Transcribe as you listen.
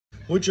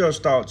What's your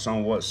thoughts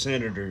on what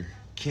Senator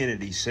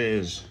Kennedy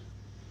says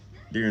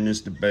during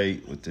this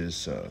debate with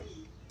this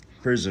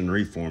prison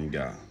reform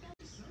guy?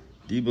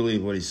 Do you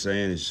believe what he's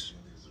saying is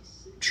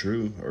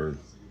true? Or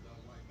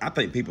I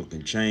think people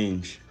can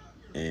change,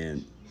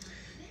 and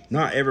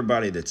not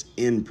everybody that's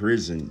in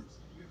prison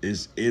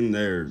is in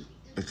there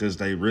because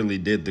they really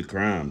did the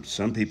crime.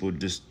 Some people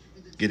just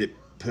get it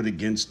put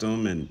against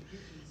them and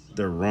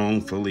they're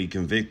wrongfully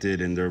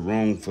convicted and they're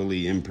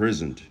wrongfully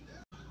imprisoned.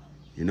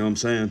 You know what I'm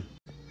saying?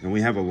 And we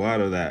have a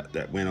lot of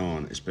that went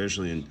on,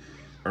 especially in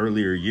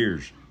earlier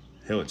years.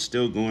 Hell, it's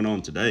still going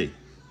on today.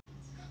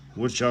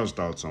 What's y'all's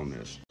thoughts on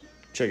this?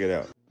 Check it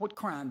out. What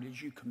crime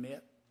did you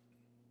commit?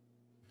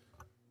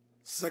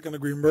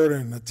 Second-degree murder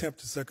and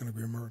attempted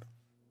second-degree murder.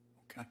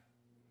 Okay.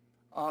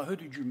 Who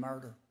did you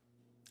murder?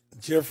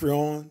 Jeffrey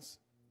Owens.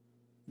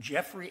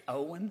 Jeffrey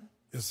Owen?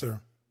 Yes, sir.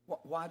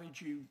 Why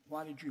did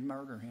you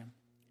murder him?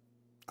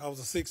 I was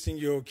a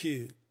 16-year-old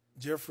kid.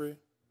 Jeffrey,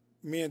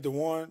 me and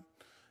DeWan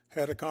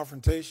had a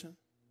confrontation,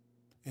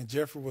 and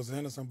Jeffrey was an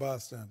innocent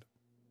bystander.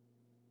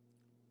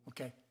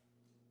 Okay.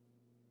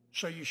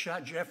 So you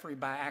shot Jeffrey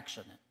by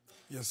accident?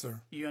 Yes,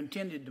 sir. You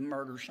intended to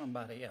murder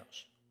somebody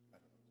else?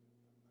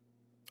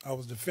 I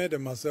was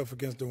defending myself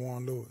against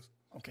DeWan Lewis.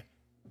 Okay.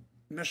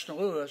 Mr.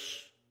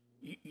 Lewis,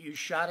 you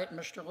shot at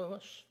Mr.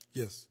 Lewis?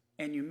 Yes.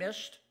 And you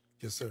missed?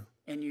 Yes, sir.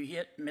 And you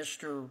hit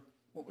Mr.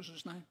 What was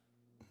his name?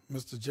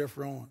 Mr.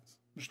 Jeffrey Owens.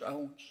 Mr.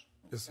 Owens?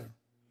 Okay. Yes, sir.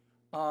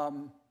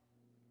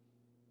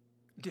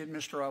 Did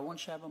Mr.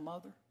 Owens have a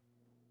mother?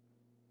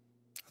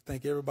 I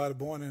think everybody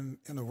born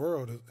in the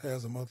world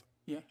has a mother.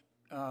 Yeah.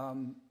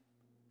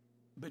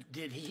 But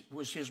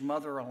was his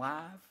mother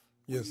alive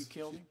when Yes. you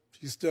killed him?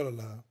 She's still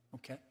alive.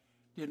 Okay.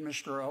 Did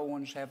Mr.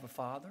 Owens have a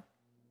father?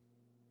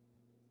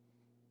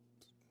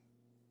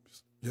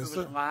 Yes, Who sir.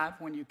 was alive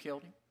when you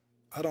killed him?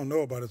 I don't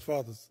know about his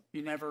father's.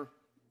 You never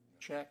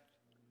checked?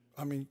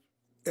 I mean,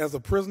 as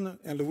a prisoner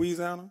in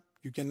Louisiana,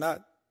 you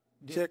cannot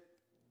check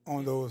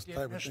on those type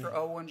of things. Did Mr.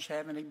 Owens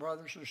have any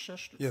brothers or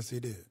sisters? Yes, he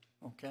did.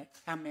 Okay.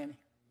 How many?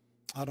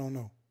 I don't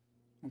know.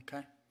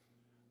 Okay.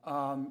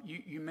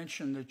 You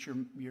mentioned that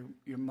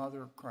your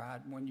mother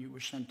cried when you were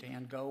sent to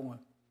Angola.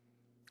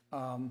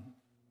 Do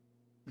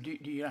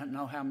you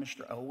know how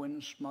Mr.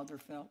 Owens' mother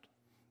felt?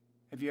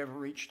 Have you ever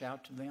reached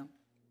out to them?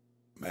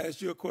 May I ask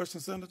you a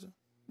question, Senator?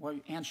 Well,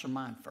 answer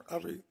mine first.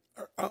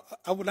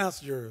 I would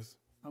answer yours.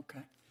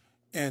 Okay.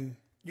 And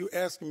you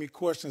asking me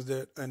questions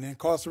that an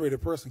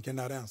incarcerated person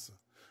cannot answer.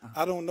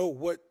 I don't know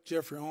what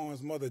Jeffrey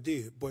Owens' mother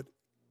did, but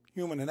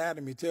human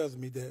anatomy tells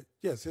me that,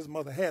 yes, his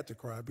mother had to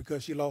cry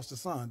because she lost a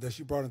son that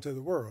she brought into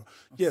the world.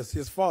 Okay. Yes,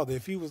 his father,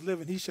 if he was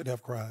living, he should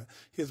have cried.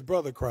 His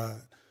brother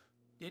cried.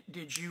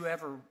 Did you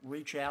ever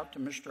reach out to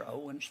Mr.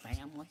 Owens'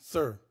 family?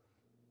 Sir,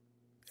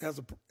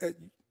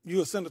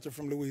 you're a senator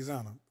from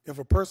Louisiana. If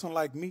a person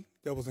like me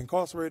that was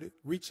incarcerated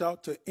reach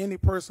out to any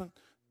person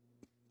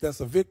that's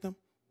a victim,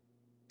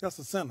 that's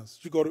a sentence.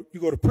 You go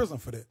to prison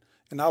for that.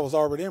 And I was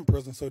already in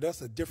prison, so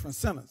that's a different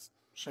sentence.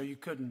 So you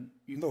couldn't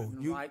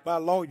write? By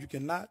law, you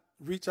cannot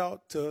reach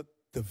out to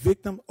the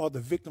victim or the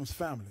victim's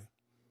family.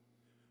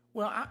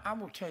 Well, I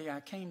will tell you, I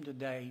came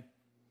today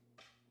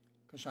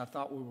because I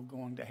thought we were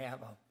going to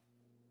have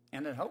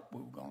and I hope we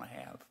were going to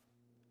have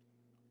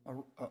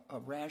a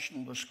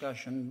rational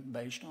discussion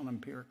based on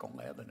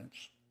empirical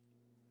evidence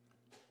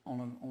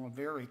on a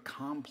very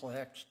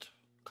complex,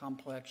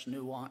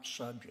 nuanced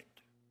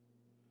subject.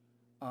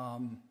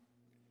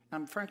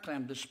 Frankly,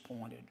 I'm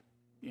disappointed.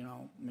 You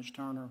know, Ms.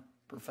 Turner,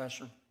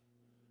 Professor,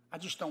 I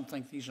just don't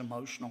think these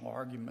emotional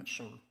arguments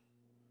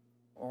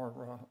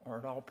are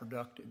at all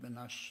productive in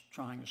us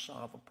trying to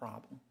solve a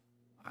problem.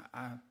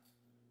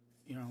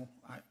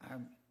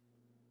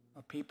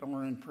 People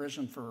are in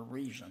prison for a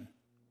reason.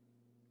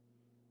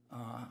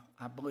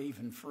 I believe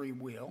in free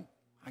will.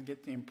 I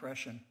get the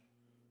impression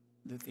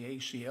that the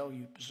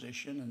ACLU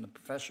position and the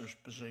professor's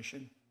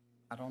position,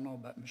 I don't know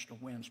about Mr.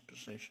 Wynn's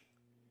position,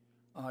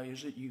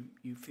 is that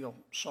you feel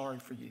sorry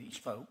for these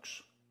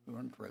folks who are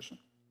in prison.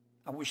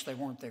 I wish they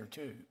weren't there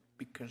too,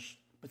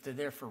 but they're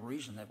there for a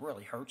reason. They've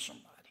really hurt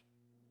somebody.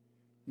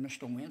 In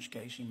Mr. Wynn's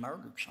case, he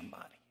murdered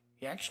somebody.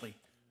 He actually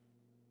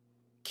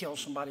killed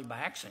somebody by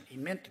accident. He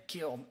meant to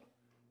kill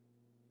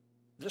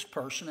this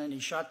person, and he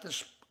shot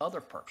this other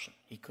person.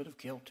 He could have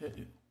killed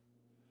two.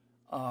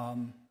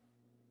 And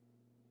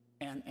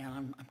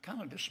I'm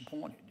kind of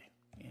disappointed.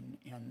 And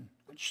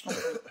I just don't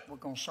think we're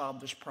going to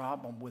solve this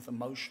problem with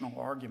emotional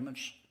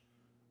arguments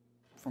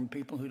from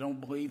people who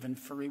don't believe in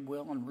free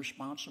will and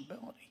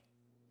responsibility.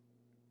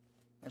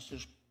 That's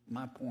just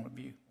my point of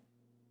view.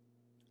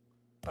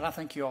 But I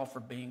thank you all for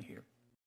being here.